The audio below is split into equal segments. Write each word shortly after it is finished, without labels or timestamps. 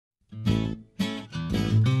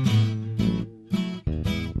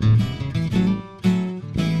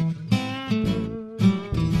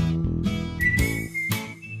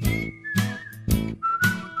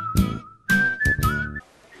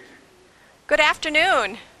Good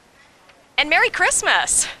afternoon, and Merry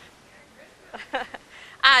Christmas.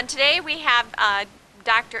 Today we have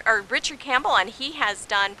Richard Campbell, and he has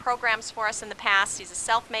done programs for us in the past. He's a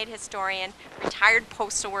self-made historian, retired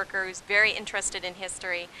postal worker who's very interested in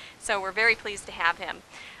history, so we're very pleased to have him.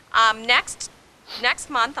 Next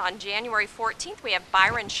month, on January 14th, we have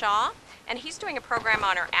Byron Shaw, and he's doing a program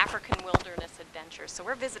on our African wilderness adventures. So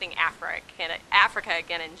we're visiting Africa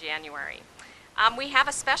again in January. We have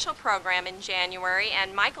a special program in January,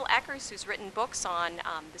 and Michael Eckers, who's written books on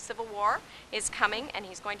the Civil War, is coming, and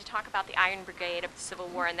he's going to talk about the Iron Brigade of the Civil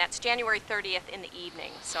War, and that's January 30th in the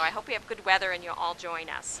evening. So I hope we have good weather and you'll all join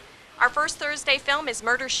us. Our first Thursday film is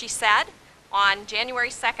Murder, She Said, on January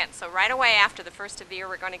 2nd. So right away after the first of the year,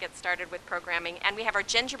 we're going to get started with programming. And we have our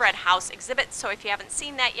Gingerbread House exhibit, so if you haven't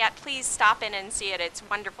seen that yet, please stop in and see it. It's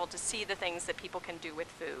wonderful to see the things that people can do with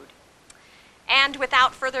food. And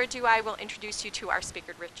without further ado, I will introduce you to our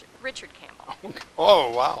speaker, Richard Campbell. Oh,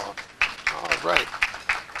 wow. All right.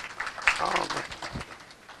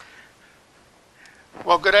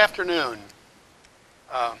 Well, good afternoon.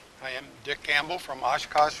 I am Dick Campbell from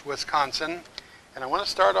Oshkosh, Wisconsin, and I want to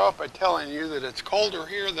start off by telling you that it's colder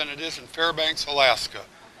here than it is in Fairbanks, Alaska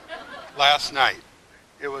last night.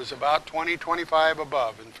 It was about 25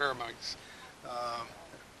 above in Fairbanks.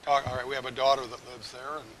 All right, we have a daughter that lives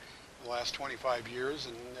there, and the last 25 years,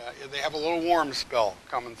 and they have a little warm spell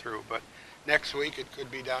coming through, but next week it could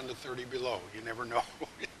be down to 30 below. You never know.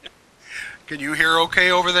 Can you hear okay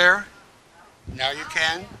over there? Now you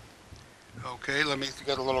can? Okay, let me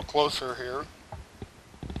get a little closer here.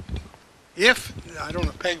 I don't know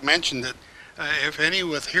if Peg mentioned it, if any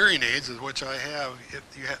with hearing aids, which I have,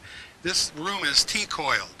 this room is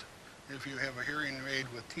T-coiled. If you have a hearing aid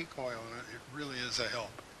with T-coil in it, it really is a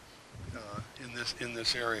help in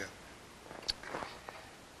this area.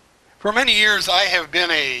 For many years, I have been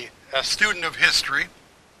a student of history,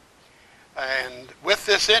 and with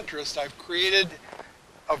this interest, I've created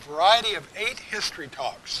a variety of 8 history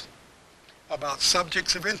talks about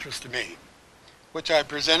subjects of interest to me, which I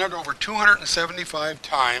presented over 275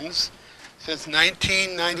 times since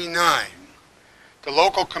 1999 to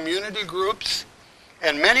local community groups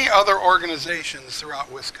and many other organizations throughout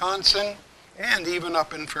Wisconsin and even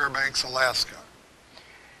up in Fairbanks, Alaska.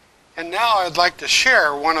 And now I'd like to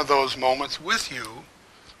share one of those moments with you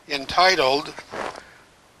entitled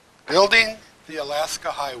Building the Alaska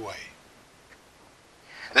Highway.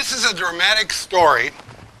 This is a dramatic story.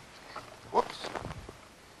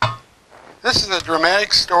 This is a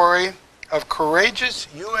dramatic story of courageous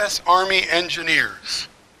U.S. Army engineers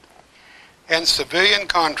and civilian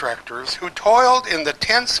contractors who toiled in the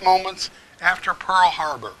tense moments after Pearl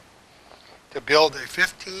Harbor to build a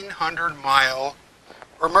 1,500-mile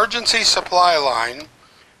emergency supply line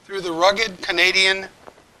through the rugged Canadian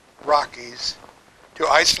Rockies to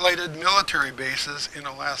isolated military bases in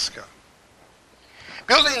Alaska.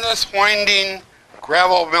 Building this winding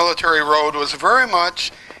gravel military road was very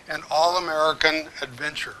much an all-American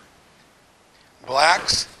adventure.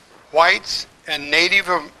 Blacks, whites, and Native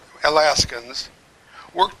Alaskans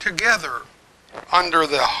worked together under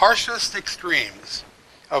the harshest extremes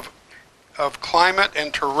of climate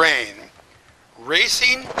and terrain,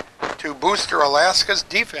 racing to boost Alaska's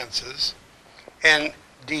defenses and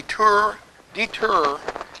deter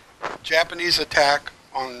Japanese attack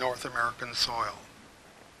on North American soil.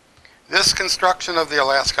 This construction of the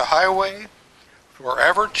Alaska Highway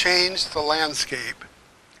forever changed the landscape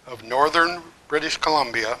of northern British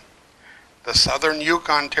Columbia, the southern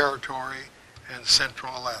Yukon Territory, and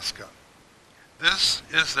central Alaska. This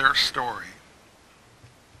is their story.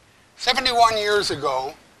 71 years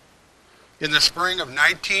ago, in the spring of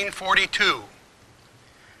 1942,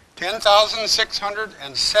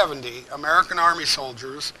 10,670 American Army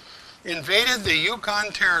soldiers invaded the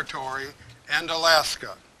Yukon Territory and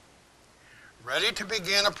Alaska, ready to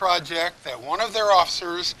begin a project that one of their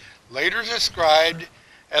officers later described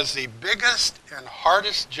as the biggest and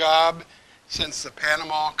hardest job since the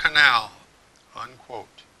Panama Canal,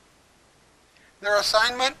 unquote. Their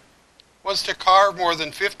assignment was to carve more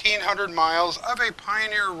than 1,500 miles of a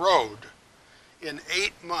pioneer road in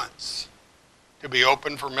 8 months to be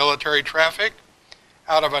open for military traffic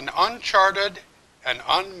out of an uncharted and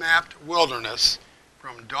unmapped wilderness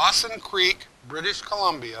from Dawson Creek, British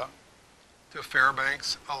Columbia, to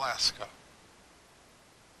Fairbanks, Alaska.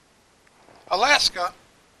 Alaska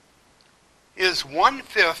is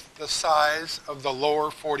 1/5 the size of the lower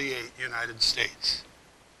 48 United States.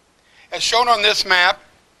 As shown on this map,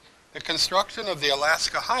 the construction of the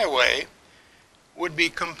Alaska Highway would be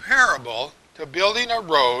comparable to building a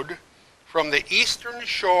road from the eastern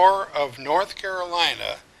shore of North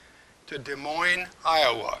Carolina to Des Moines,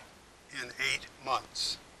 Iowa in 8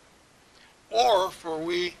 months. Or for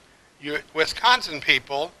we Wisconsin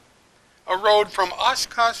people, a road from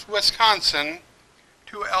Oshkosh, Wisconsin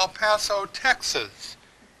to El Paso, Texas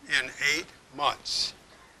in 8 months.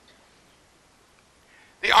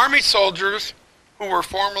 The Army soldiers, who were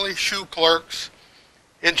formerly shoe clerks,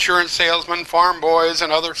 insurance salesmen, farm boys,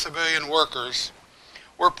 and other civilian workers,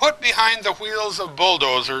 were put behind the wheels of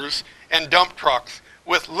bulldozers and dump trucks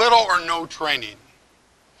with little or no training,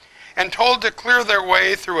 and told to clear their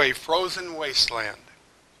way through a frozen wasteland.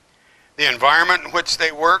 The environment in which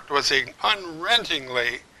they worked was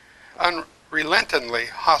unrelentingly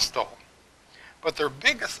hostile, but their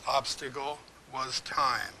biggest obstacle was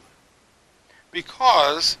time.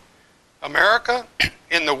 Because America,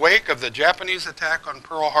 in the wake of the Japanese attack on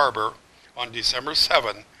Pearl Harbor on December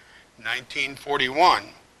 7, 1941,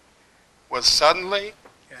 was suddenly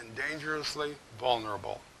and dangerously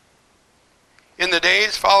vulnerable. In the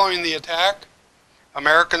days following the attack,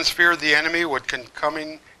 Americans feared the enemy would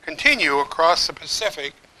continue across the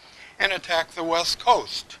Pacific and attack the West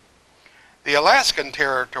Coast. The Alaskan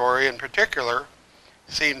territory in particular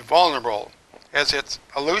seemed vulnerable, as its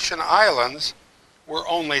Aleutian Islands were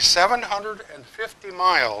only 750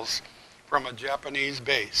 miles from a Japanese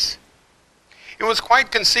base. It was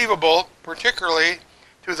quite conceivable, particularly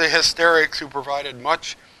to the hysterics who provided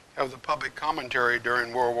much of the public commentary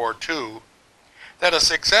during World War II, that a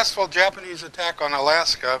successful Japanese attack on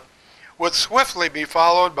Alaska would swiftly be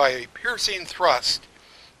followed by a piercing thrust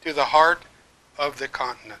to the heart of the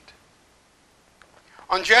continent.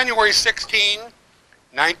 On January 16,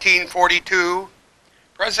 1942,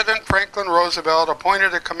 President Franklin Roosevelt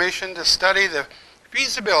appointed a commission to study the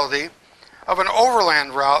feasibility of an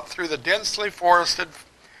overland route through the densely forested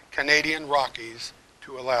Canadian Rockies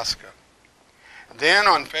to Alaska. Then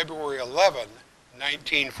on February 11,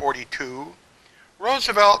 1942,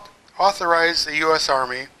 Roosevelt authorized the U.S.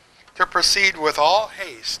 Army to proceed with all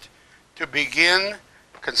haste to begin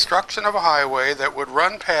construction of a highway that would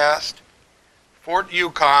run past Fort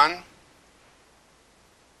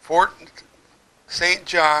St.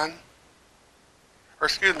 John,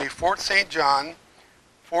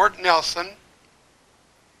 Fort Nelson,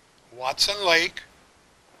 Watson Lake,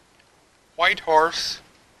 Whitehorse,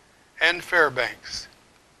 and Fairbanks,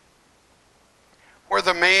 where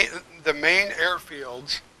the main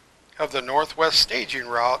airfields of the Northwest staging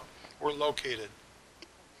route were located.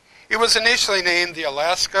 It was initially named the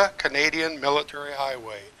Alaska Canadian Military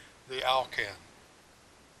Highway, the ALCAN.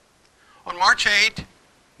 On March 8,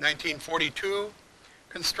 1942,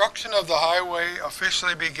 construction of the highway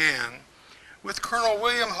officially began, with Colonel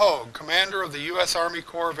William Hogue, commander of the U.S. Army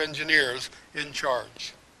Corps of Engineers, in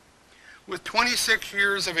charge. With 26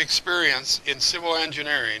 years of experience in civil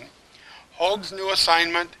engineering, Hogue's new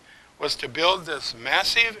assignment was to build this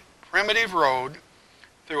massive, primitive road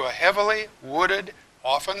through a heavily wooded,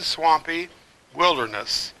 often swampy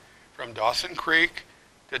wilderness from Dawson Creek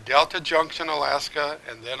to Delta Junction, Alaska,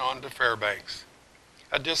 and then on to Fairbanks,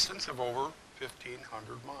 a distance of over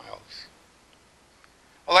 1,500 miles.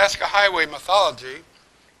 Alaska highway mythology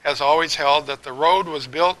has always held that the road was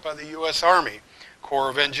built by the U.S. Army Corps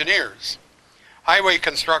of Engineers. Highway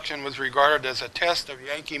construction was regarded as a test of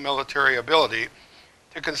Yankee military ability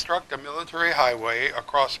to construct a military highway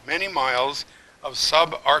across many miles of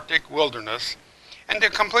subarctic wilderness and to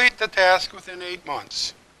complete the task within 8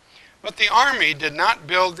 months. But the Army did not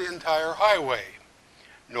build the entire highway,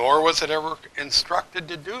 nor was it ever instructed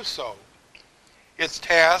to do so. Its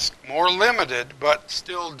task, more limited but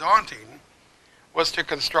still daunting, was to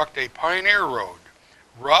construct a pioneer road,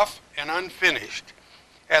 rough and unfinished,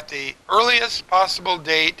 at the earliest possible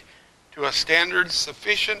date to a standard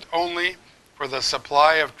sufficient only for the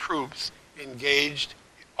supply of troops engaged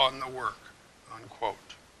on the work,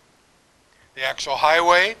 unquote. The actual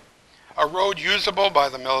highway, a road usable by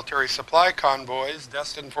the military supply convoys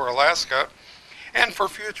destined for Alaska and for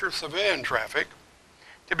future civilian traffic,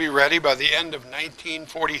 to be ready by the end of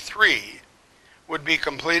 1943, would be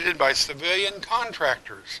completed by civilian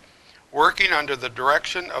contractors working under the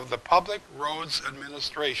direction of the Public Roads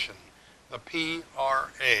Administration, the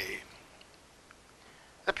PRA.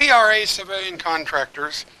 The PRA civilian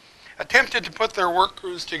contractors attempted to put their work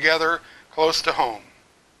crews together close to home.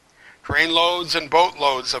 Trainloads and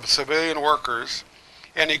boatloads of civilian workers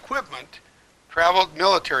and equipment traveled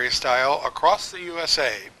military style across the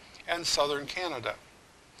USA and southern Canada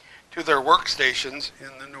to their workstations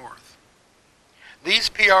in the north. These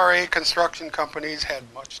PRA construction companies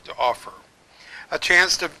had much to offer. A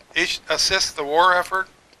chance to assist the war effort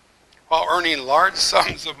while earning large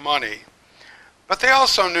sums of money. But they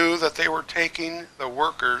also knew that they were taking the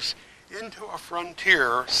workers into a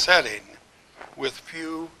frontier setting with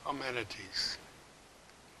few amenities.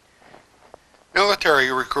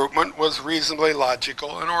 Military recruitment was reasonably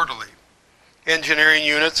logical and orderly. Engineering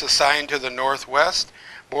units assigned to the Northwest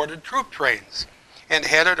boarded troop trains and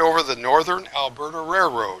headed over the Northern Alberta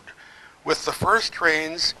Railroad, with the first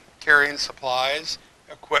trains carrying supplies,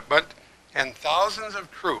 equipment, and thousands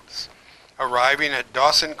of troops arriving at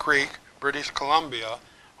Dawson Creek, British Columbia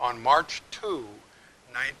on March 2,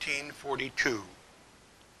 1942.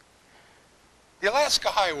 The Alaska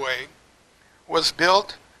Highway was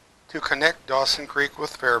built to connect Dawson Creek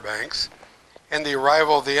with Fairbanks, and the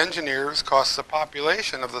arrival of the engineers caused the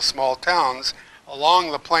population of the small towns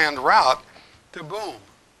along the planned route to boom.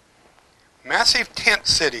 Massive tent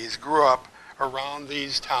cities grew up around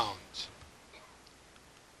these towns.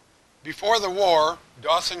 Before the war,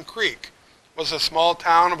 Dawson Creek was a small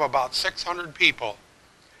town of about 600 people,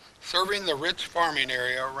 serving the rich farming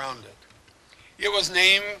area around it. It was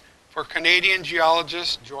named for Canadian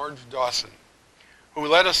geologist George Dawson, who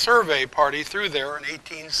led a survey party through there in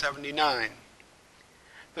 1879.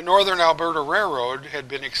 The Northern Alberta Railroad had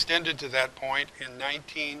been extended to that point in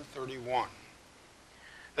 1931.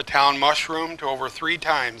 The town mushroomed to over 3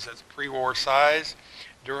 times its pre-war size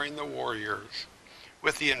during the war years,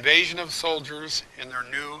 with the invasion of soldiers in their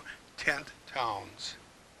new tent towns.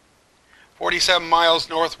 47 miles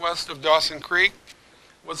northwest of Dawson Creek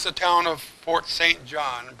was the town of Fort St.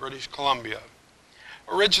 John, British Columbia.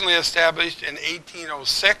 Originally established in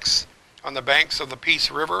 1806 on the banks of the Peace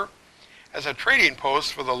River as a trading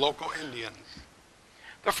post for the local Indians.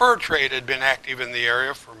 The fur trade had been active in the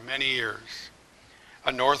area for many years.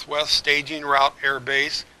 A Northwest Staging Route Air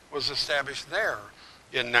Base was established there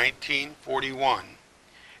in 1941,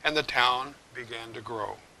 and the town began to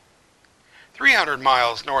grow. 300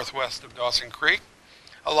 miles northwest of Dawson Creek,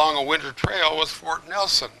 along a winter trail, was Fort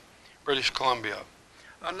Nelson, British Columbia.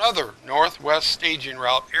 Another Northwest Staging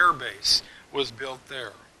Route Air Base was built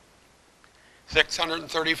there.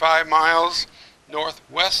 635 miles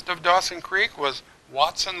northwest of Dawson Creek was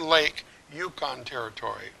Watson Lake, Yukon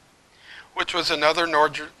Territory, which was another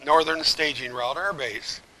northern staging route air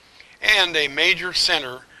base and a major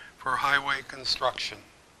center for highway construction.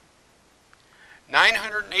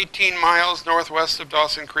 918 miles northwest of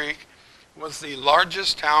Dawson Creek was the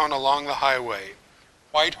largest town along the highway,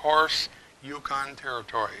 Whitehorse, Yukon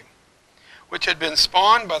Territory, which had been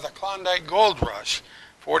spawned by the Klondike Gold Rush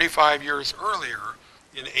 45 years earlier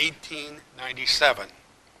in 1897.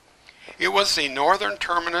 It was the northern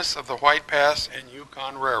terminus of the White Pass and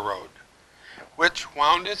Yukon Railroad, which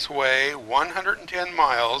wound its way 110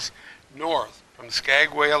 miles north from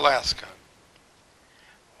Skagway, Alaska.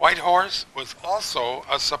 Whitehorse was also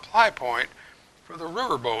a supply point for the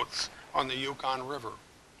riverboats on the Yukon River.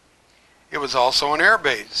 It was also an air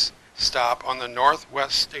base stop on the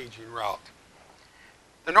Northwest Staging Route.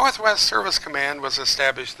 The Northwest Service Command was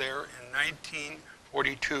established there in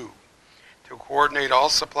 1942 to coordinate all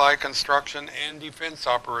supply construction and defense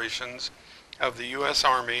operations of the U.S.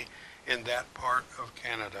 Army in that part of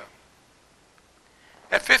Canada.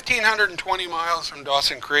 At 1,520 miles from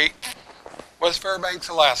Dawson Creek was Fairbanks,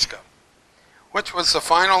 Alaska, which was the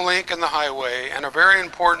final link in the highway and a very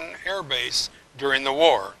important air base during the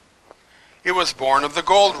war. It was born of the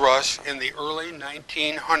gold rush in the early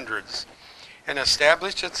 1900s and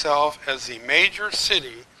established itself as the major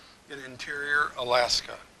city in interior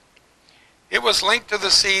Alaska. It was linked to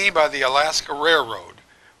the sea by the Alaska Railroad,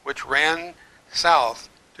 which ran south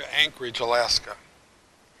to Anchorage, Alaska.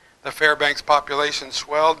 The Fairbanks population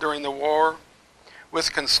swelled during the war,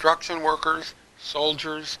 with construction workers,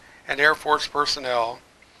 soldiers, and Air Force personnel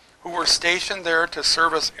who were stationed there to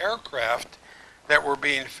service aircraft that were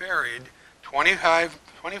being ferried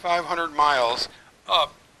 2,500 miles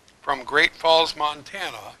up from Great Falls,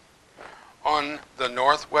 Montana, on the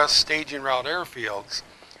Northwest Staging Route airfields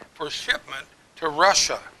for shipment to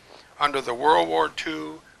Russia under the World War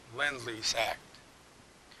II Lend-Lease Act.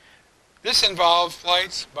 This involved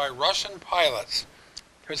flights by Russian pilots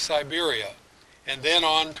to Siberia and then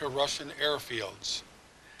on to Russian airfields.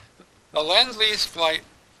 The Lend-Lease flight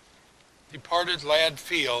departed Ladd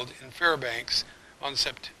Field in Fairbanks on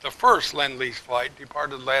the first Lend-Lease flight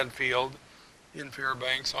departed Ladd Field in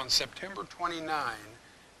Fairbanks on September 29,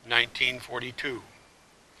 1942.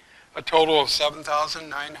 A total of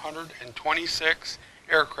 7,926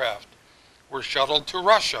 aircraft were shuttled to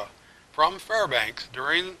Russia from Fairbanks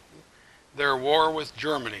during their war with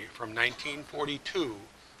Germany from 1942 to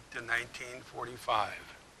 1945.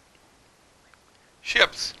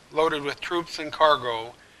 Ships loaded with troops and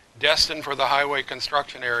cargo destined for the highway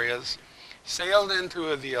construction areas sailed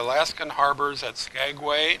into the Alaskan harbors at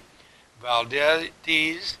Skagway,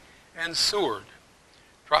 Valdez, and Seward,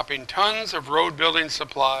 dropping tons of road building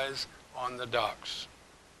supplies on the docks.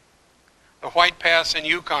 The White Pass and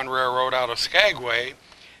Yukon Railroad out of Skagway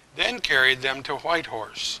then carried them to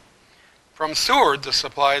Whitehorse. From Seward, the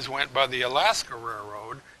supplies went by the Alaska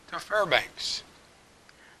Railroad to Fairbanks.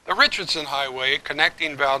 The Richardson Highway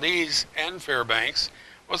connecting Valdez and Fairbanks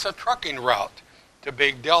was a trucking route to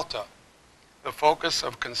Big Delta, the focus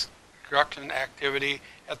of construction activity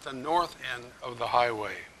at the north end of the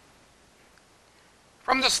highway.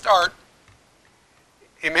 From the start,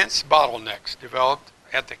 immense bottlenecks developed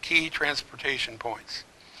at the key transportation points.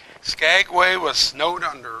 Skagway was snowed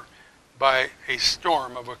under by a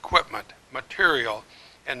storm of equipment, material,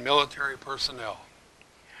 and military personnel.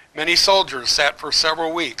 Many soldiers sat for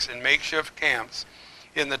several weeks in makeshift camps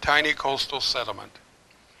in the tiny coastal settlement.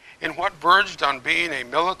 In what verged on being a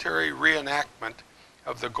military reenactment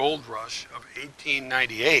of the gold rush of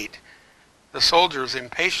 1898, the soldiers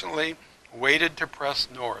impatiently waited to press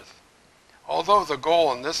north, although the goal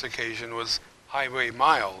on this occasion was highway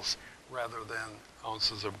miles rather than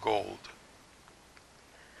ounces of gold.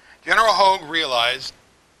 General Hogue realized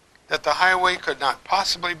that the highway could not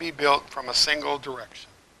possibly be built from a single direction,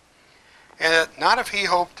 and not if he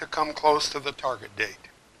hoped to come close to the target date.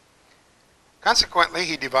 Consequently,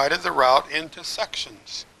 he divided the route into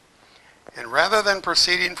sections, and rather than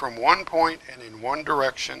proceeding from one point and in one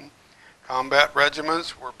direction, combat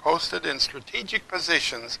regiments were posted in strategic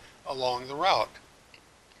positions along the route.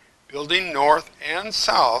 Building north and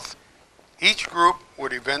south, each group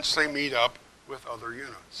would eventually meet up with other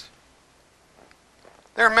units.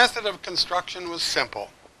 Their method of construction was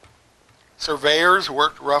simple. Surveyors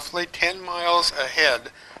worked roughly 10 miles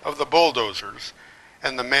ahead of the bulldozers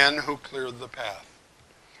and the men who cleared the path.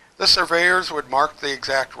 The surveyors would mark the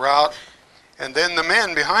exact route, and then the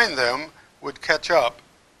men behind them would catch up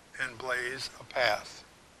and blaze a path.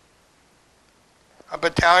 A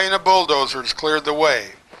battalion of bulldozers cleared the way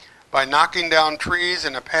by knocking down trees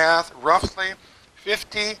in a path roughly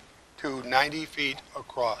 50 to 90 feet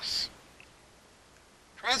across.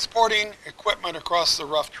 Transporting equipment across the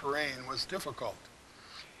rough terrain was difficult,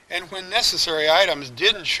 and when necessary items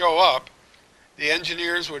didn't show up, the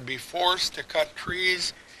engineers would be forced to cut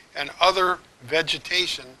trees and other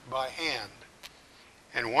vegetation by hand.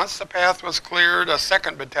 And once the path was cleared, a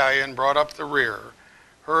second battalion brought up the rear,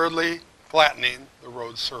 hurriedly flattening the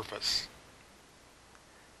road surface.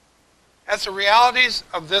 As the realities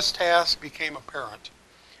of this task became apparent,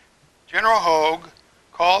 General Hogue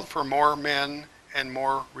called for more men and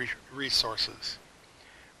more resources.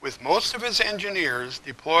 With most of his engineers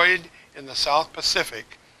deployed in the South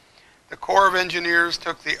Pacific, the Corps of Engineers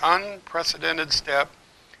took the unprecedented step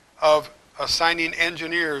of assigning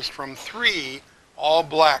engineers from 3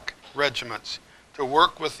 all-black regiments to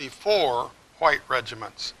work with the 4 white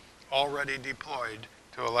regiments already deployed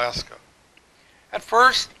to Alaska. At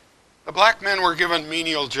first, the black men were given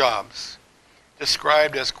menial jobs,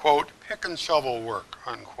 described as, quote, pick and shovel work,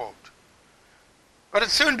 unquote. But it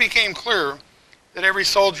soon became clear that every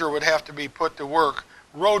soldier would have to be put to work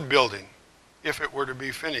road building if it were to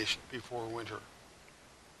be finished before winter.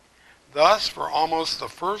 Thus, for almost the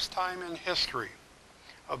first time in history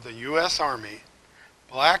of the U.S. Army,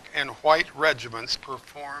 black and white regiments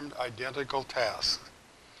performed identical tasks,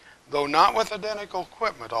 though not with identical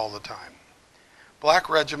equipment all the time. Black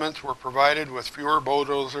regiments were provided with fewer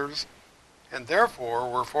bulldozers and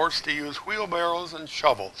therefore were forced to use wheelbarrows and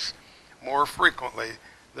shovels more frequently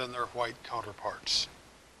than their white counterparts.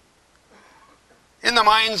 In the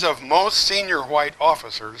minds of most senior white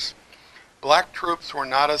officers, black troops were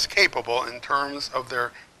not as capable in terms of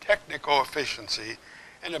their technical efficiency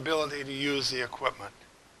and ability to use the equipment.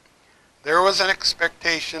 There was an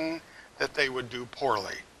expectation that they would do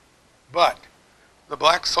poorly, but the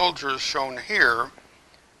black soldiers shown here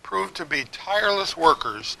proved to be tireless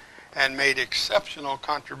workers and made exceptional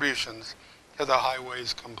contributions to the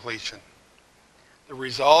highway's completion. The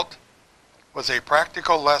result was a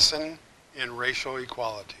practical lesson in racial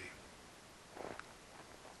equality.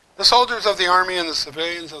 The soldiers of the Army and the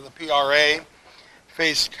civilians of the PRA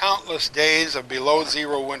faced countless days of below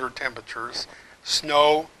zero winter temperatures,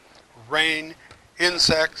 snow, rain,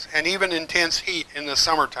 insects, and even intense heat in the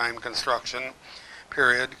summertime construction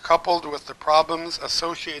period, coupled with the problems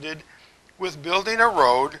associated with building a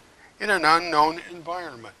road in an unknown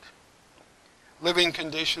environment. Living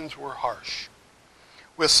conditions were harsh.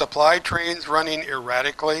 With supply trains running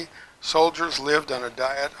erratically, soldiers lived on a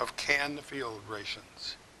diet of canned field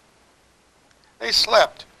rations. They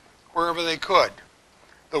slept wherever they could.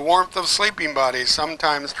 The warmth of sleeping bodies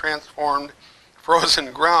sometimes transformed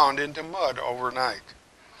frozen ground into mud overnight.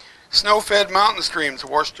 Snow-fed mountain streams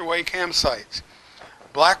washed away campsites.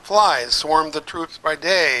 Black flies swarmed the troops by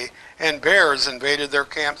day, and bears invaded their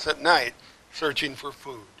camps at night, searching for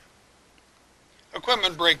food.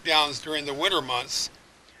 Equipment breakdowns during the winter months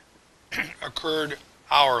occurred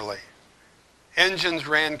hourly. Engines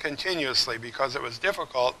ran continuously because it was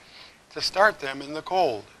difficult to start them in the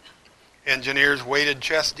cold. Engineers waded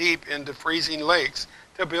chest deep into freezing lakes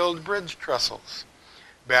to build bridge trestles,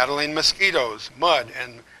 battling mosquitoes, mud,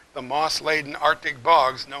 and the moss-laden Arctic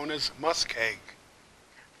bogs known as muskeg.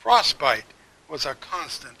 Frostbite was a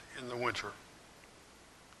constant in the winter.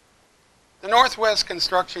 The Northwest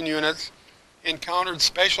construction units encountered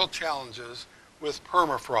special challenges with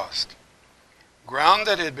permafrost, ground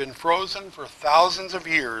that had been frozen for thousands of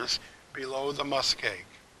years below the muskeg.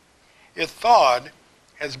 It thawed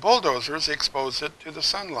as bulldozers exposed it to the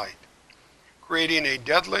sunlight, creating a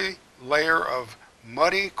deadly layer of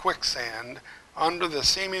muddy quicksand under the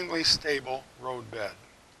seemingly stable roadbed.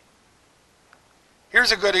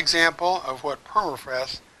 Here's a good example of what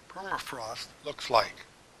permafrost looks like.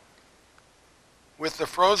 With the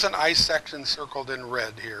frozen ice section circled in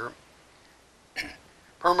red here,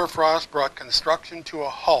 permafrost brought construction to a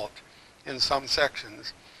halt in some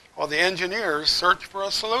sections, while the engineers searched for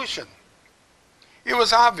a solution. It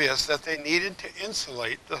was obvious that they needed to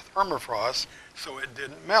insulate the permafrost so it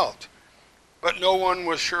didn't melt, but no one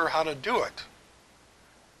was sure how to do it.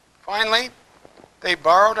 Finally, they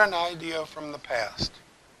borrowed an idea from the past: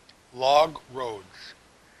 log roads.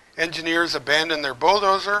 Engineers abandoned their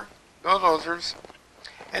bulldozers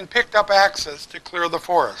and picked up axes to clear the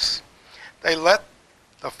forests. They let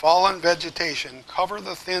the fallen vegetation cover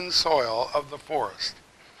the thin soil of the forest,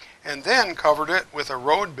 and then covered it with a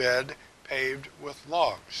roadbed paved with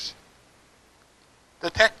logs.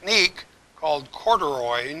 The technique, called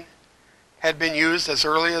corduroying, had been used as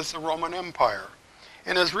early as the Roman Empire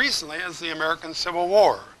and as recently as the American Civil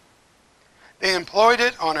War. They employed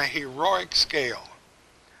it on a heroic scale.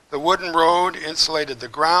 The wooden road insulated the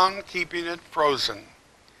ground, keeping it frozen,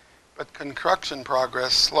 but construction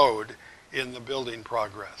progress slowed in the building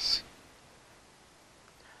progress.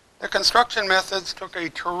 The construction methods took a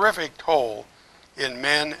terrific toll in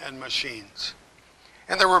men and machines,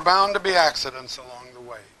 and there were bound to be accidents along the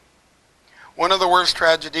way. One of the worst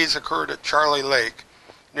tragedies occurred at Charlie Lake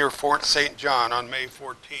near Fort St. John on May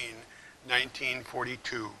 14,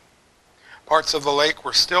 1942. Parts of the lake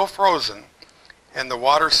were still frozen, and the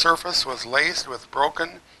water surface was laced with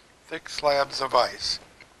broken, thick slabs of ice,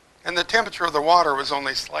 and the temperature of the water was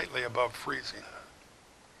only slightly above freezing.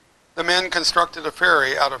 The men constructed a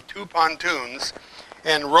ferry out of 2 pontoons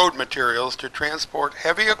and road materials to transport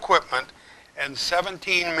heavy equipment and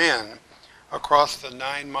 17 men across the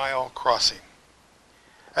 9-mile crossing.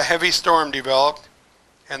 A heavy storm developed,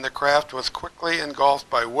 and the craft was quickly engulfed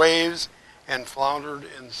by waves and floundered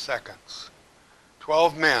in seconds.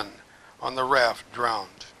 12 men on the raft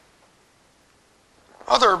drowned.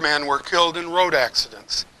 Other men were killed in road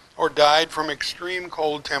accidents or died from extreme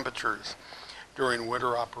cold temperatures during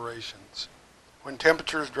winter operations, when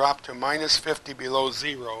temperatures dropped to -50 below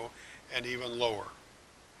zero and even lower.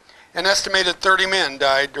 An estimated 30 men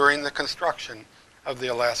died during the construction of the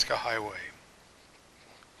Alaska Highway.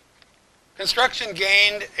 Construction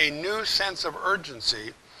gained a new sense of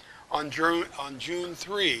urgency on June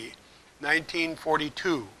 3,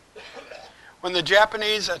 1942, when the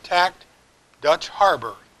Japanese attacked Dutch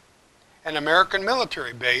Harbor, an American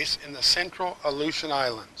military base in the central Aleutian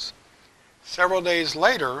Islands. Several days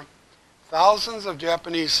later, thousands of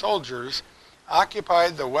Japanese soldiers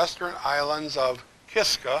occupied the western islands of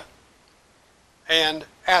Kiska and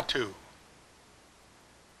Attu.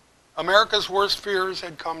 America's worst fears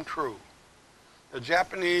had come true. The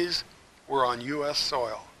Japanese were on U.S.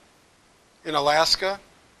 soil. In Alaska,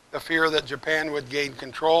 the fear that Japan would gain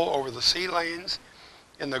control over the sea lanes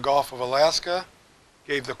in the Gulf of Alaska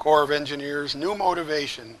gave the Corps of Engineers new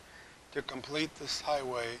motivation to complete this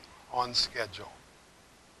highway on schedule.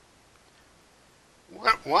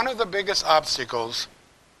 One of the biggest obstacles,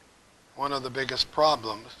 one of the biggest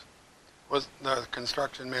problems, was the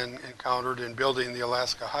construction men encountered in building the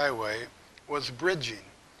Alaska Highway was bridging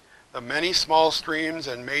the many small streams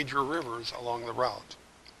and major rivers along the route.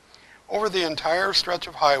 Over the entire stretch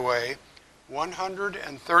of highway,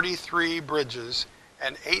 133 bridges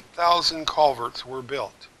and 8,000 culverts were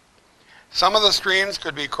built. Some of the streams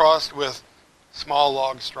could be crossed with small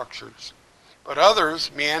log structures, but others,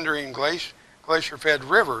 meandering glacier-fed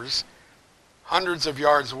rivers, hundreds of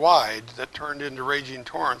yards wide, that turned into raging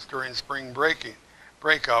torrents during spring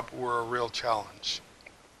breakup, were a real challenge.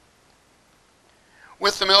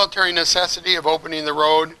 With the military necessity of opening the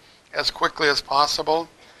road as quickly as possible,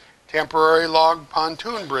 Temporary log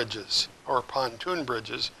pontoon bridges,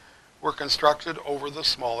 were constructed over the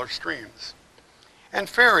smaller streams, and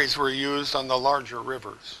ferries were used on the larger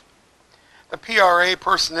rivers. The PRA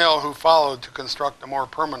personnel who followed to construct a more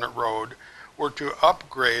permanent road were to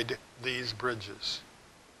upgrade these bridges.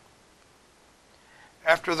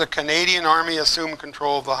 After the Canadian Army assumed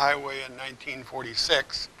control of the highway in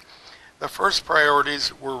 1946, the first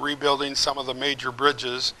priorities were rebuilding some of the major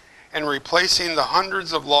bridges and replacing the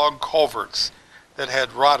hundreds of log culverts that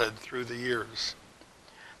had rotted through the years.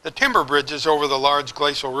 The timber bridges over the large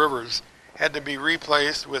glacial rivers had to be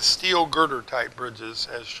replaced with steel girder-type bridges,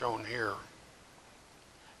 as shown here.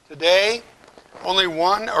 Today, only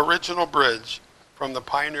one original bridge from the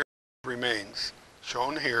Pioneer remains,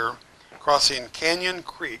 shown here, crossing Canyon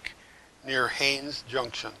Creek near Haines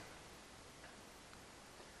Junction.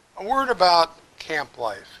 A word about camp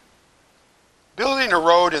life. Building a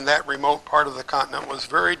road in that remote part of the continent was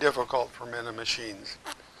very difficult for men and machines.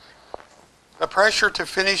 The pressure to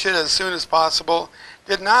finish it as soon as possible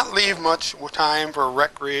did not leave much time for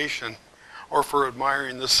recreation or for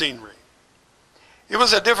admiring the scenery. It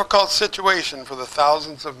was a difficult situation for the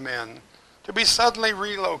thousands of men to be suddenly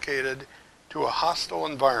relocated to a hostile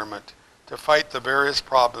environment to fight the various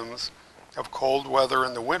problems of cold weather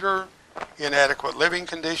in the winter, inadequate living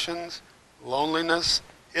conditions, loneliness,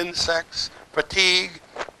 insects, fatigue,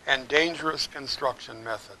 and dangerous construction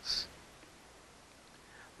methods.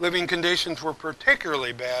 Living conditions were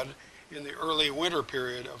particularly bad in the early winter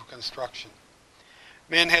period of construction.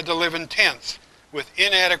 Men had to live in tents with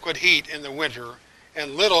inadequate heat in the winter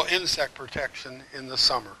and little insect protection in the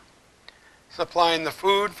summer. Supplying the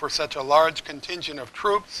food for such a large contingent of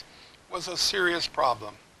troops was a serious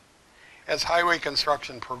problem. As highway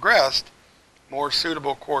construction progressed, more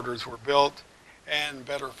suitable quarters were built and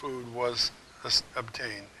better food was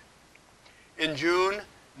obtained. In June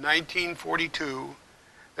 1942,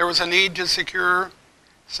 there was a need to secure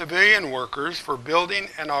civilian workers for building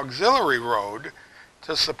an auxiliary road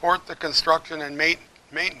to support the construction and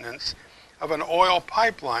maintenance of an oil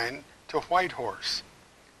pipeline to Whitehorse,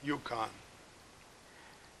 Yukon.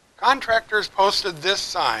 Contractors posted this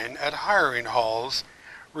sign at hiring halls,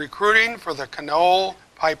 recruiting for the Canole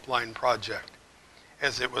Pipeline Project,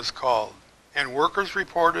 as it was called, and workers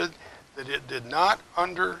reported that it did not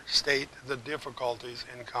understate the difficulties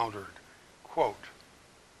encountered. Quote,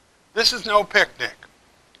 "This is no picnic.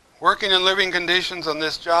 Working and living conditions on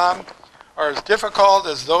this job are as difficult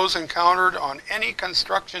as those encountered on any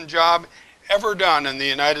construction job ever done in the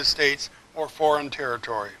United States or foreign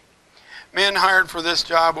territory. Men hired for this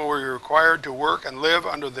job will be required to work and live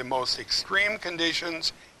under the most extreme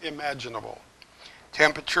conditions imaginable.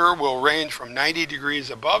 Temperature will range from 90 degrees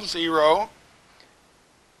above zero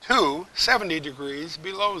to 70 degrees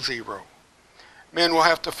below zero. Men will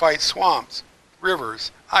have to fight swamps,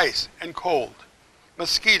 rivers, ice, and cold.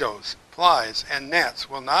 Mosquitoes, flies, and gnats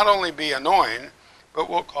will not only be annoying, but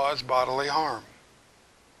will cause bodily harm.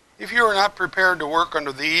 If you are not prepared to work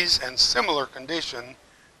under these and similar conditions,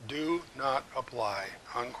 do not apply,"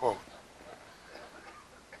 unquote.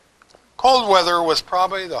 Cold weather was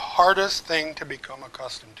probably the hardest thing to become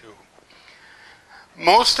accustomed to.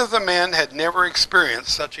 Most of the men had never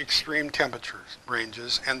experienced such extreme temperature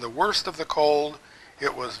ranges, and in the worst of the cold,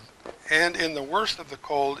 it was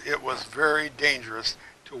very dangerous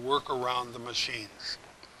to work around the machines.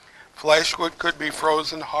 Fleshwood could be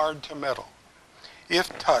frozen hard to metal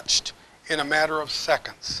if touched in a matter of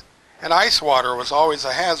seconds, and ice water was always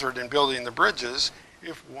a hazard in building the bridges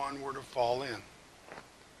if one were to fall in.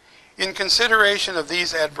 In consideration of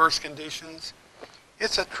these adverse conditions,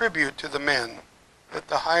 it's a tribute to the men that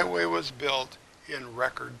the highway was built in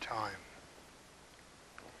record time.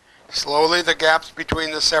 Slowly, the gaps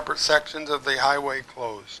between the separate sections of the highway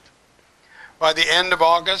closed. By the end of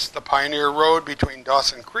August, the Pioneer Road between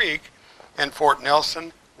Dawson Creek and Fort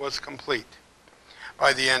Nelson was complete.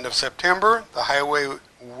 By the end of September, the highway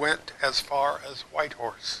went as far as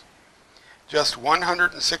Whitehorse, just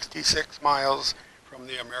 166 miles from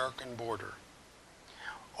the American border.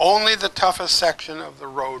 Only the toughest section of the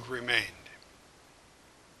road remained.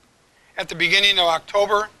 At the beginning of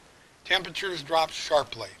October, temperatures dropped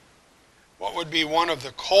sharply. What would be one of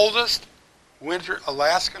the coldest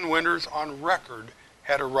Alaskan winters on record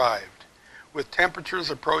had arrived, with temperatures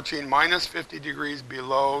approaching minus 50 degrees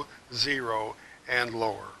below zero and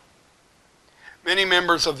lower. Many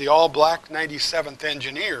members of the all-black 97th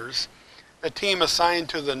Engineers, the team assigned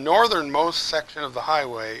to the northernmost section of the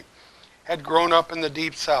highway, had grown up in the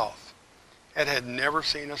deep south and had never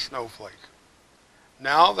seen a snowflake.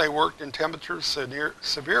 Now they worked in temperatures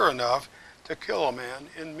severe enough to kill a man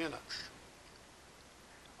in minutes.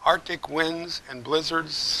 Arctic winds and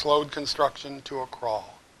blizzards slowed construction to a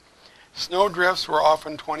crawl. Snowdrifts were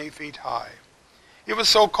often 20 feet high. It was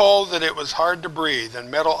so cold that it was hard to breathe, and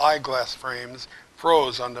metal eyeglass frames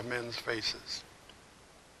froze onto men's faces.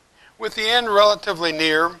 With the end relatively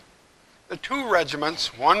near, the two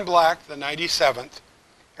regiments, one black, the 97th,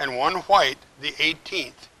 and one white, the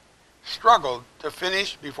 18th, struggled to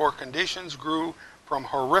finish before conditions grew from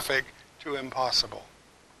horrific to impossible.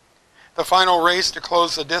 The final race to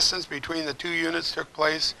close the distance between the two units took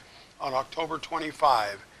place on October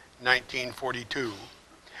 25, 1942,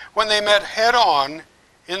 when they met head-on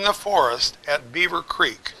in the forest at Beaver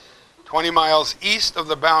Creek, 20 miles east of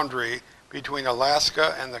the boundary between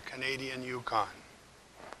Alaska and the Canadian Yukon.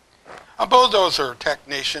 A bulldozer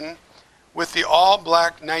technician with the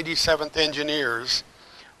all-black 97th Engineers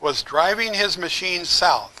was driving his machine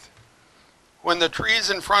south when the trees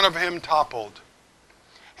in front of him toppled.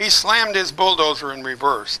 He slammed his bulldozer in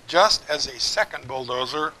reverse, just as a second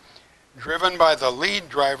bulldozer, driven by the lead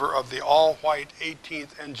driver of the all-white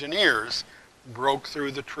 18th Engineers, broke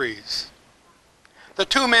through the trees. The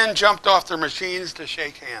two men jumped off their machines to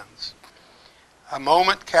shake hands, a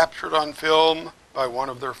moment captured on film by one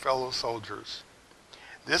of their fellow soldiers.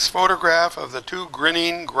 This photograph of the two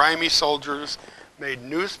grinning, grimy soldiers made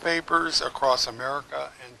newspapers across America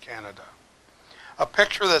and Canada. A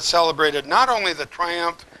picture that celebrated not only the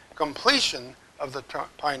triumph completion of the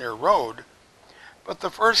Pioneer Road, but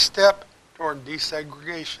the first step toward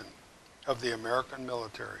desegregation of the American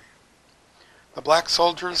military. The black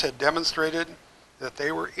soldiers had demonstrated that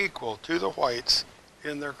they were equal to the whites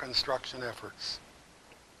in their construction efforts.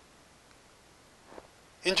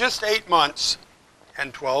 In just 8 months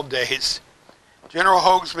and 12 days, General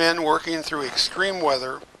Hogue's men, working through extreme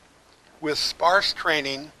weather with sparse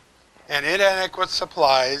training and inadequate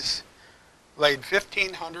supplies, laid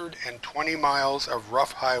 1,520 miles of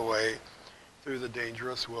rough highway through the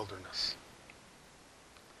dangerous wilderness.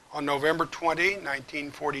 On November 20,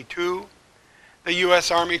 1942, the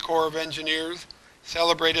U.S. Army Corps of Engineers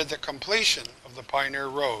celebrated the completion of the Pioneer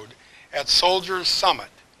Road at Soldiers Summit,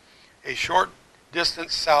 a short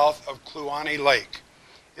distance south of Kluane Lake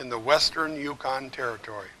in the western Yukon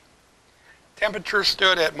Territory. Temperature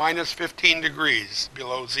stood at minus 15 degrees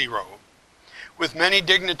below zero. With many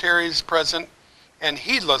dignitaries present and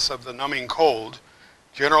heedless of the numbing cold,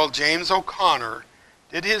 General James O'Connor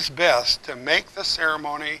did his best to make the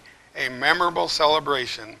ceremony a memorable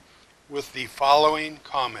celebration with the following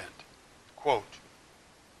comment, quote,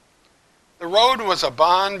 "The road was a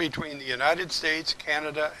bond between the United States,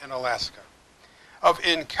 Canada, and Alaska of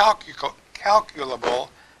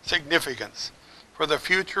incalculable significance for the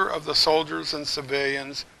future of the soldiers and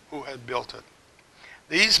civilians who had built it.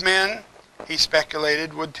 These men, he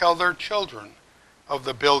speculated, would tell their children of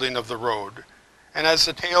the building of the road, and as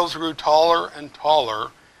the tales grew taller and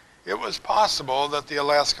taller, it was possible that the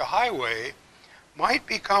Alaska Highway might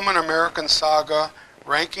become an American saga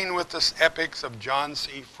ranking with the epics of John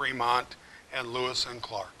C. Fremont and Lewis and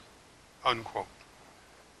Clark," unquote.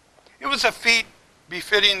 It was a feat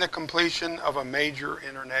befitting the completion of a major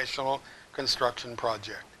international construction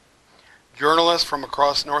project. Journalists from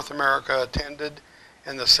across North America attended,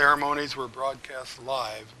 and the ceremonies were broadcast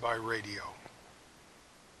live by radio.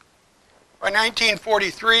 By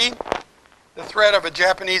 1943, the threat of a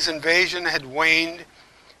Japanese invasion had waned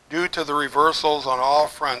due to the reversals on all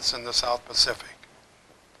fronts in the South Pacific.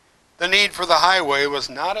 The need for the highway was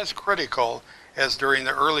not as critical as during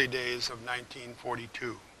the early days of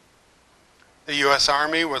 1942. The U.S.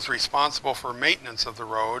 Army was responsible for maintenance of the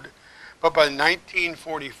road, but by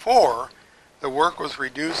 1944, the work was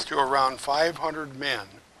reduced to around 500 men,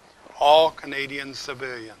 all Canadian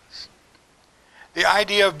civilians. The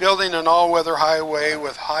idea of building an all-weather highway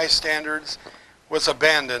with high standards was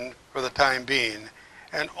abandoned for the time being,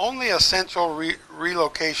 and only essential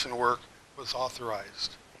relocation work was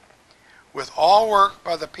authorized, with all work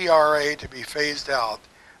by the PRA to be phased out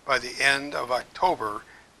by the end of October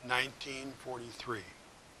 1943.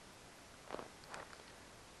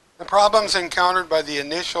 The problems encountered by the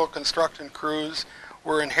initial construction crews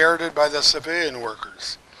were inherited by the civilian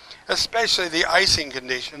workers, especially the icing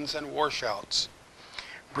conditions and washouts.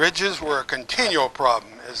 Bridges were a continual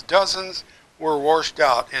problem, as dozens were washed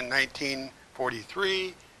out in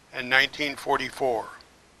 1943 and 1944.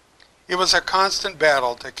 It was a constant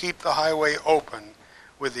battle to keep the highway open,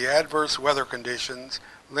 with the adverse weather conditions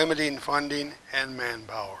limiting funding and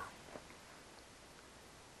manpower.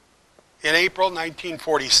 In April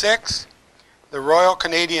 1946, the Royal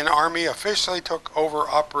Canadian Army officially took over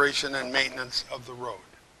operation and maintenance of the road.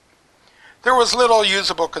 There was little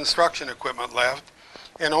usable construction equipment left,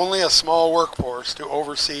 and only a small workforce to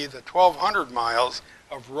oversee the 1,200 miles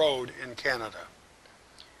of road in Canada.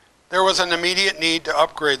 There was an immediate need to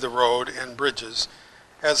upgrade the road and bridges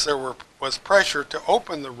as there was pressure to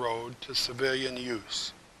open the road to civilian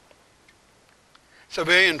use.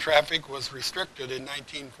 Civilian traffic was restricted in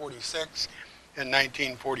 1946 and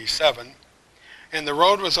 1947, and the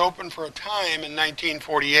road was open for a time in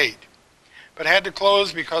 1948, but had to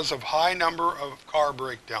close because of high number of car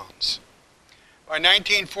breakdowns. By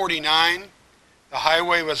 1949, the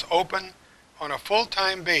highway was open on a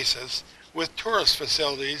full-time basis, with tourist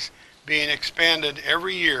facilities being expanded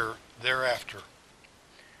every year thereafter.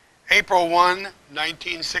 April 1,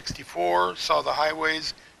 1964 saw the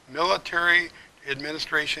highway's military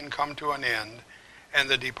administration come to an end, and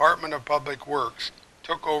the Department of Public Works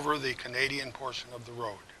took over the Canadian portion of the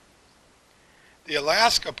road. The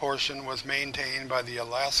Alaska portion was maintained by the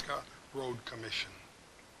Alaska Road Commission.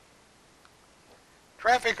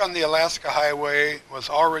 Traffic on the Alaska Highway was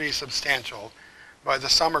already substantial by the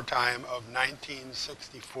summertime of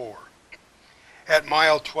 1964. At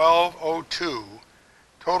mile 1202,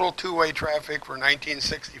 total two-way traffic for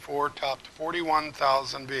 1964 topped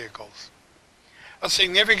 41,000 vehicles, a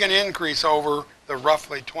significant increase over the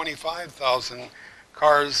roughly 25,000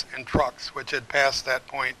 cars and trucks which had passed that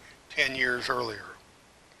point 10 years earlier.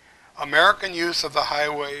 American use of the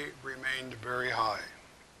highway remained very high.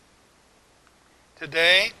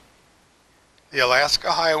 Today, the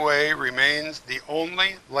Alaska Highway remains the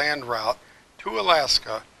only land route to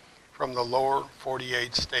Alaska from the lower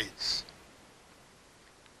 48 states.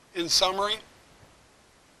 In summary,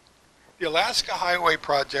 the Alaska Highway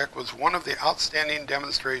project was one of the outstanding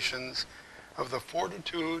demonstrations of the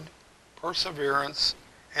fortitude, perseverance,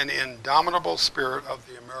 and indomitable spirit of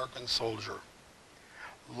the American soldier.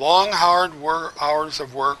 Long, hard hours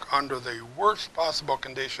of work under the worst possible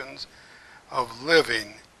conditions of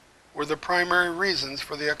living were the primary reasons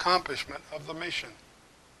for the accomplishment of the mission.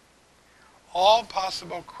 All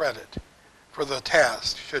possible credit for the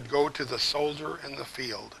task should go to the soldier in the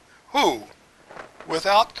field, who,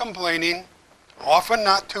 without complaining, often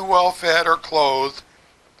not too well fed or clothed,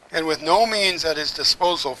 and with no means at his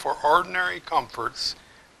disposal for ordinary comforts,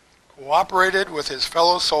 cooperated with his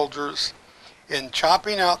fellow soldiers in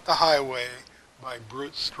chopping out the highway by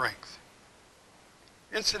brute strength.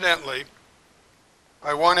 Incidentally,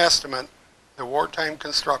 by one estimate, the wartime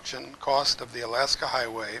construction cost of the Alaska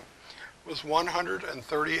Highway was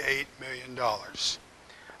 $138 million,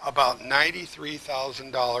 about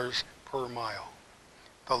 $93,000 per mile,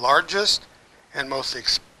 the largest and most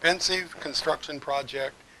expensive construction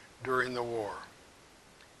project during the war.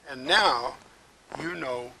 And now you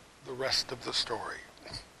know the rest of the story.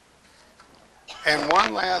 And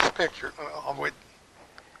one last picture. I'll wait.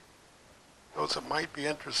 Those that might be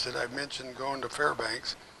interested, I've mentioned going to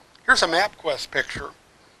Fairbanks. Here's a MapQuest picture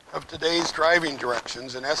of today's driving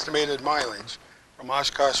directions and estimated mileage from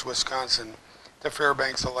Oshkosh, Wisconsin to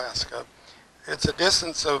Fairbanks, Alaska. It's a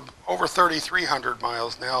distance of over 3,300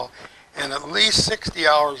 miles now and at least 60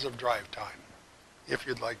 hours of drive time if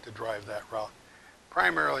you'd like to drive that route,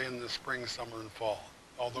 primarily in the spring, summer, and fall,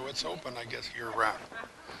 although it's open, I guess, year-round.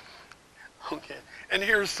 Okay, and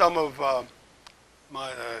here's some of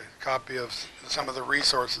my copy of some of the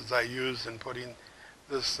resources I used in putting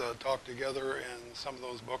this talk together, and some of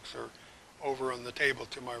those books are over on the table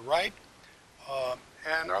to my right.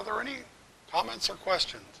 And are there any comments or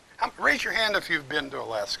questions? Raise your hand if you've been to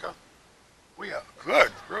Alaska. We have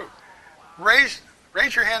good group. Raise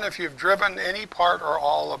your hand if you've driven any part or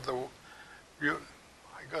all of the. My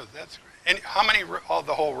God, that's great. How many of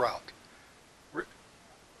the whole route?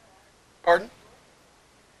 Pardon?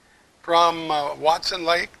 From Watson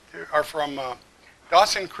Lake, or from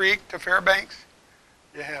Dawson Creek to Fairbanks?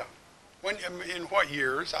 You have. When, in what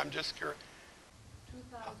years? I'm just curious.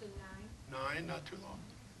 2009. Not too long.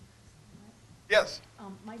 Yes.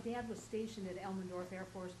 My dad was stationed at Elmendorf Air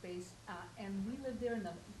Force Base, and we lived there in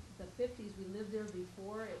the 50s. We lived there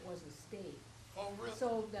before it was a state. Oh, really?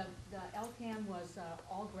 So the Elkham was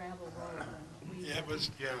all gravel road. Yeah, it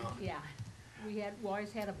was, yeah. Yeah. We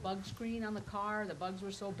always had a bug screen on the car. The bugs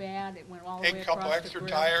were so bad, it went all the way A across couple the extra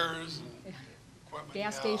grill. tires and equipment. Gas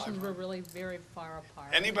Yeah, stations were really very far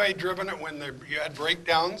apart. Anybody driven it when you had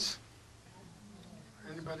breakdowns?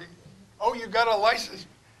 Anybody? Oh, you got a license,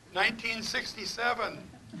 1967.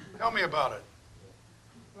 Tell me about it.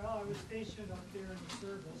 Well, I was stationed up there in the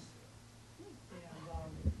service, and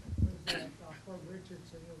was at Fort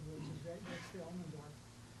Richardson, which is right next to Elmendorf.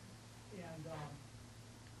 And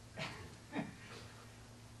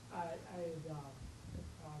I had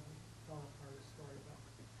fell apart a story, but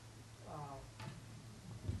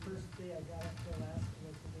first day I got up to Alaska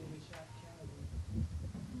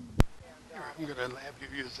I'm going to have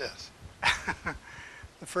you use this.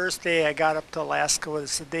 The first day I got up to Alaska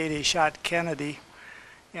was the day they shot Kennedy,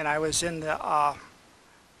 and I was in the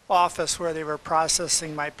office where they were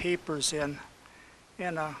processing my papers in,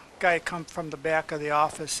 and a guy come from the back of the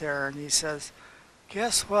office there, and he says,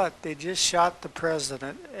 "Guess what? They just shot the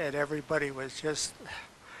president," and everybody was just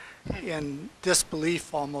in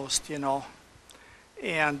disbelief almost, you know.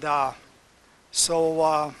 And so,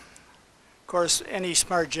 of course, any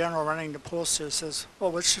smart general running the post there says,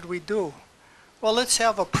 "Well, what should we do?" "Well, let's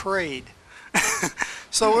have a parade."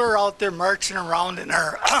 So we're out there marching around in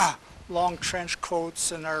our long trench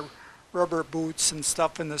coats and our rubber boots and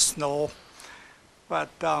stuff in the snow. But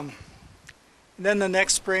then the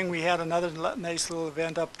next spring we had another nice little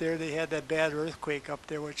event up there. They had that bad earthquake up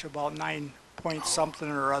there, which about 9 point something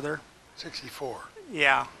or other. 64.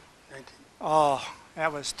 Yeah. 19. Oh,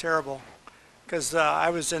 that was terrible. Because I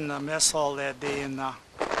was in the mess hall that day, and the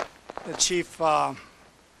chief of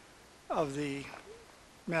the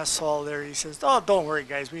mess hall there, he says, "Oh, don't worry,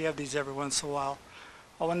 guys. We have these every once in a while."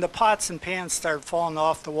 Well, when the pots and pans started falling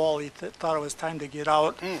off the wall, he thought it was time to get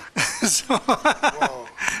out. So,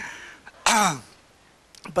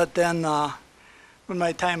 but then when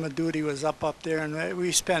my time of duty was up there, and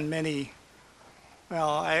we spent many,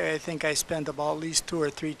 well, I think I spent about at least 2 or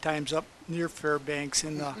 3 times up near Fairbanks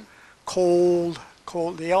in the cold.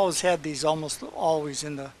 They always had these almost always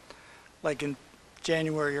in the, like in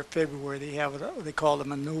January or February, they have it, they call it a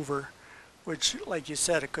maneuver, which, like you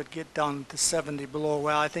said, it could get down to 70 below.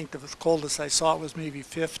 Well, I think the coldest I saw it was maybe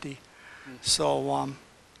 50. So,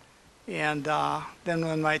 and then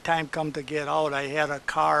when my time come to get out, I had a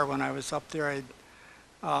car when I was up there.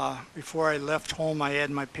 Before I left home, I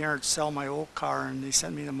had my parents sell my old car, and they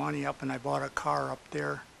sent me the money up, and I bought a car up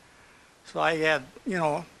there. So I had, you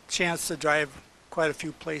know, chance to drive quite a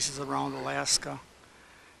few places around Alaska.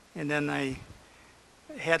 And then I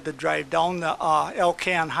had to drive down the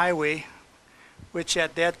Elkan Highway, which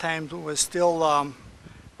at that time was still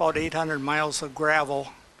about 800 miles of gravel.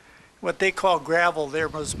 What they call gravel there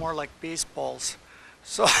was more like baseballs.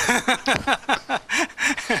 So,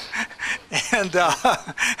 and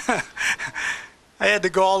I had to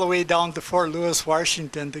go all the way down to Fort Lewis,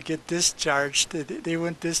 Washington to get discharged. They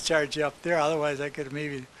wouldn't discharge you up there, otherwise I could have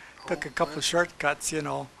maybe took a couple of shortcuts, you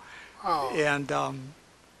know. Oh. And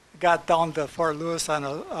got down to Fort Lewis on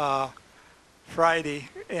a Friday,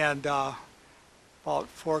 and about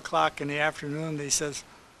 4 o'clock in the afternoon, they says,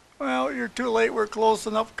 "Well, you're too late. We're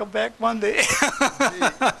closing up. Come back Monday."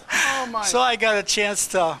 Oh my. So I got a chance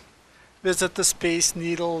to visit the Space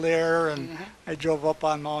Needle there, and I drove up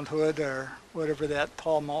on Mount Hood, or whatever that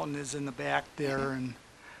tall mountain is in the back there,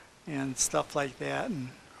 and stuff like that, and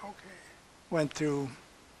Okay. went through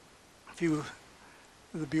a few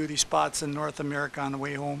of the beauty spots in North America on the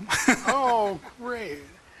way home. Oh, great.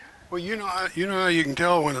 Well, you know how you can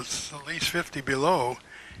tell when it's at least 50 below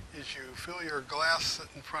is you fill your glass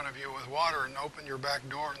in front of you with water and open your back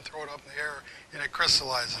door and throw it up in the air, and it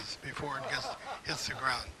crystallizes before it hits the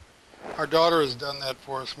ground. Our daughter has done that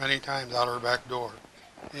for us many times out her back door,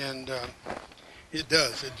 and it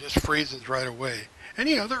does. It just freezes right away.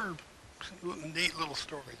 Any other neat little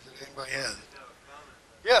stories that anybody has?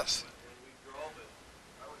 Yes.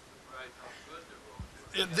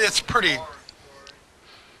 It's pretty.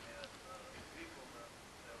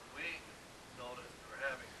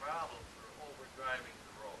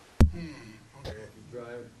 Okay. If you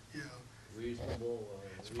drive Yeah. reasonable,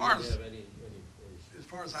 As we far didn't as- have any issues. As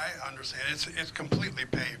far as I understand, it's completely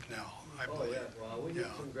paved now, I Oh, believe. yeah, well, we did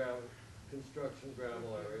Yeah. some gravel, construction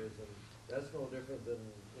gravel areas, and that's no different than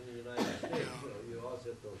in the United States. Yeah. You know, you always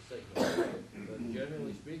hit those segments, but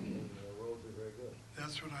generally speaking, the roads are very good.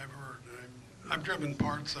 That's what I've heard. I've driven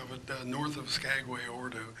parts of it north of Skagway over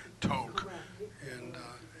to Tok, and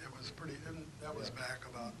it was pretty. And that was back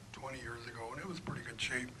about 20 years ago, and it was pretty good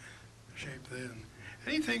shape then.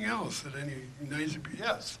 Anything else that any nice?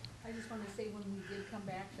 Yes. I just want to say, when we did come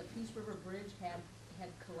back, the Peace River Bridge had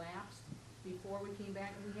collapsed before we came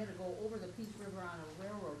back, and we had to go over the Peace River on a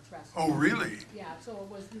railroad trestle. Oh, really? Yeah, so it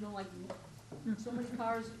was, you know, like, so many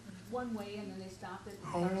cars one way, and then they stopped it.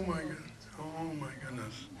 and Oh cars my would go- goodness. Oh my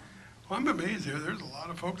goodness. Well, I'm amazed. There's a lot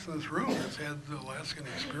of folks in this room that's had the Alaskan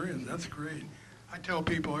experience. That's great. I tell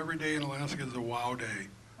people every day in Alaska is a wow day,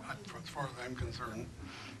 as far as I'm concerned.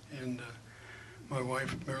 And my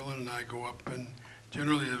wife Marilyn and I go up and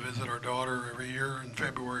generally to visit our daughter every year in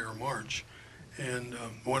February or March. And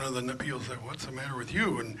one of the people said, "What's the matter with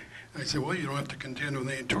you?" And I said, "Well, you don't have to contend with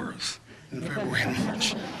any tourists in February and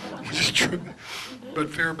March," which is true. But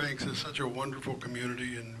Fairbanks is such a wonderful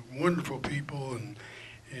community and wonderful people, and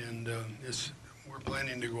we're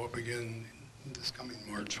planning to go up again this coming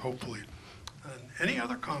March, hopefully. Any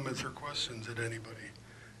other comments or questions that anybody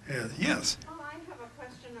has? Yes? Oh, I have a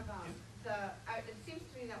question about it seems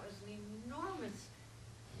to me that was an enormous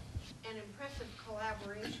and impressive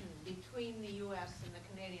collaboration between the U.S. and the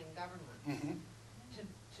Canadian government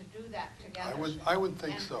to do that together. I would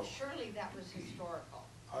think so. And surely that was historical,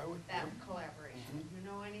 that collaboration. Do you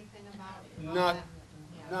know anything about that?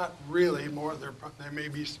 Not really. There may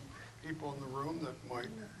be some people in the room that might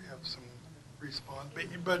have some response.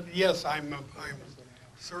 But yes, I'm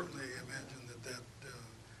certainly imagine that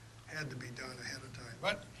had to be done ahead of time.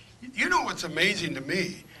 But you know what's amazing to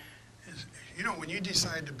me is, you know, when you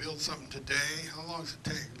decide to build something today, how long does it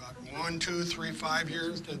take? About 1, 2, 3, 5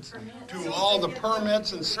 years to do all the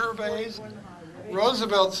permits and surveys?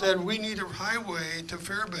 Roosevelt said we need a highway to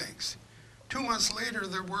Fairbanks. 2 months later,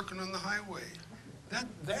 they're working on the highway.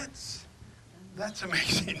 That's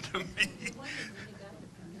amazing to me.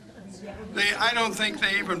 I don't think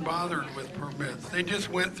they even bothered with permits. They just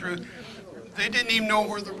went through. They didn't even know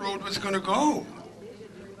where the road was going to go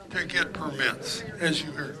to get permits, as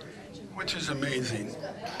you heard, which is amazing.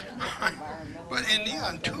 But in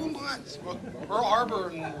 2 months, well, Pearl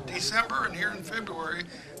Harbor in December and here in February,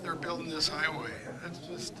 they're building this highway. That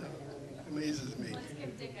just amazes me.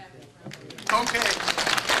 Okay.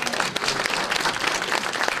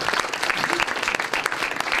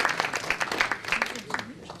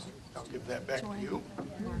 Give that back to you.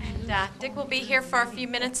 And Dick will be here for a few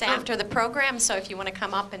minutes after the program, so if you want to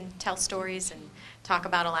come up and tell stories and talk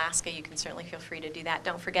about Alaska, you can certainly feel free to do that.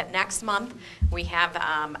 Don't forget, next month we have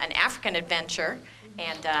an African adventure,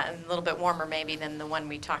 and a little bit warmer maybe than the one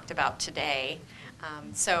we talked about today.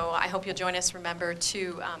 So I hope you'll join us. Remember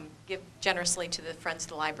to give generously to the Friends of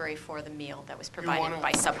the Library for the meal that was provided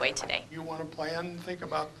by Subway today. You want to think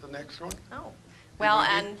about the next one? Oh. Well,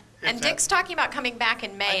 and Dick's talking about coming back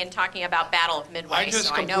in May and talking about Battle of Midway. I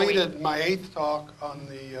just completed my 8th talk on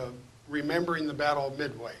the remembering the Battle of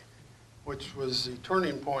Midway, which was the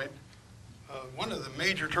turning point, one of the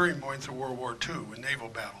major turning points of World War II, a naval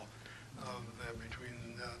battle between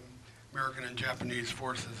American and Japanese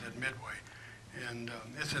forces at Midway. And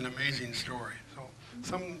it's an amazing story. So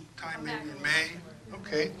sometime maybe in May,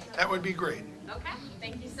 okay, that would be great. Okay,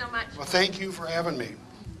 thank you so much. Well, thank you for having me.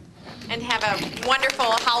 And have a wonderful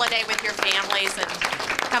holiday with your families, and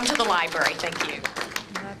come to the library. Thank you.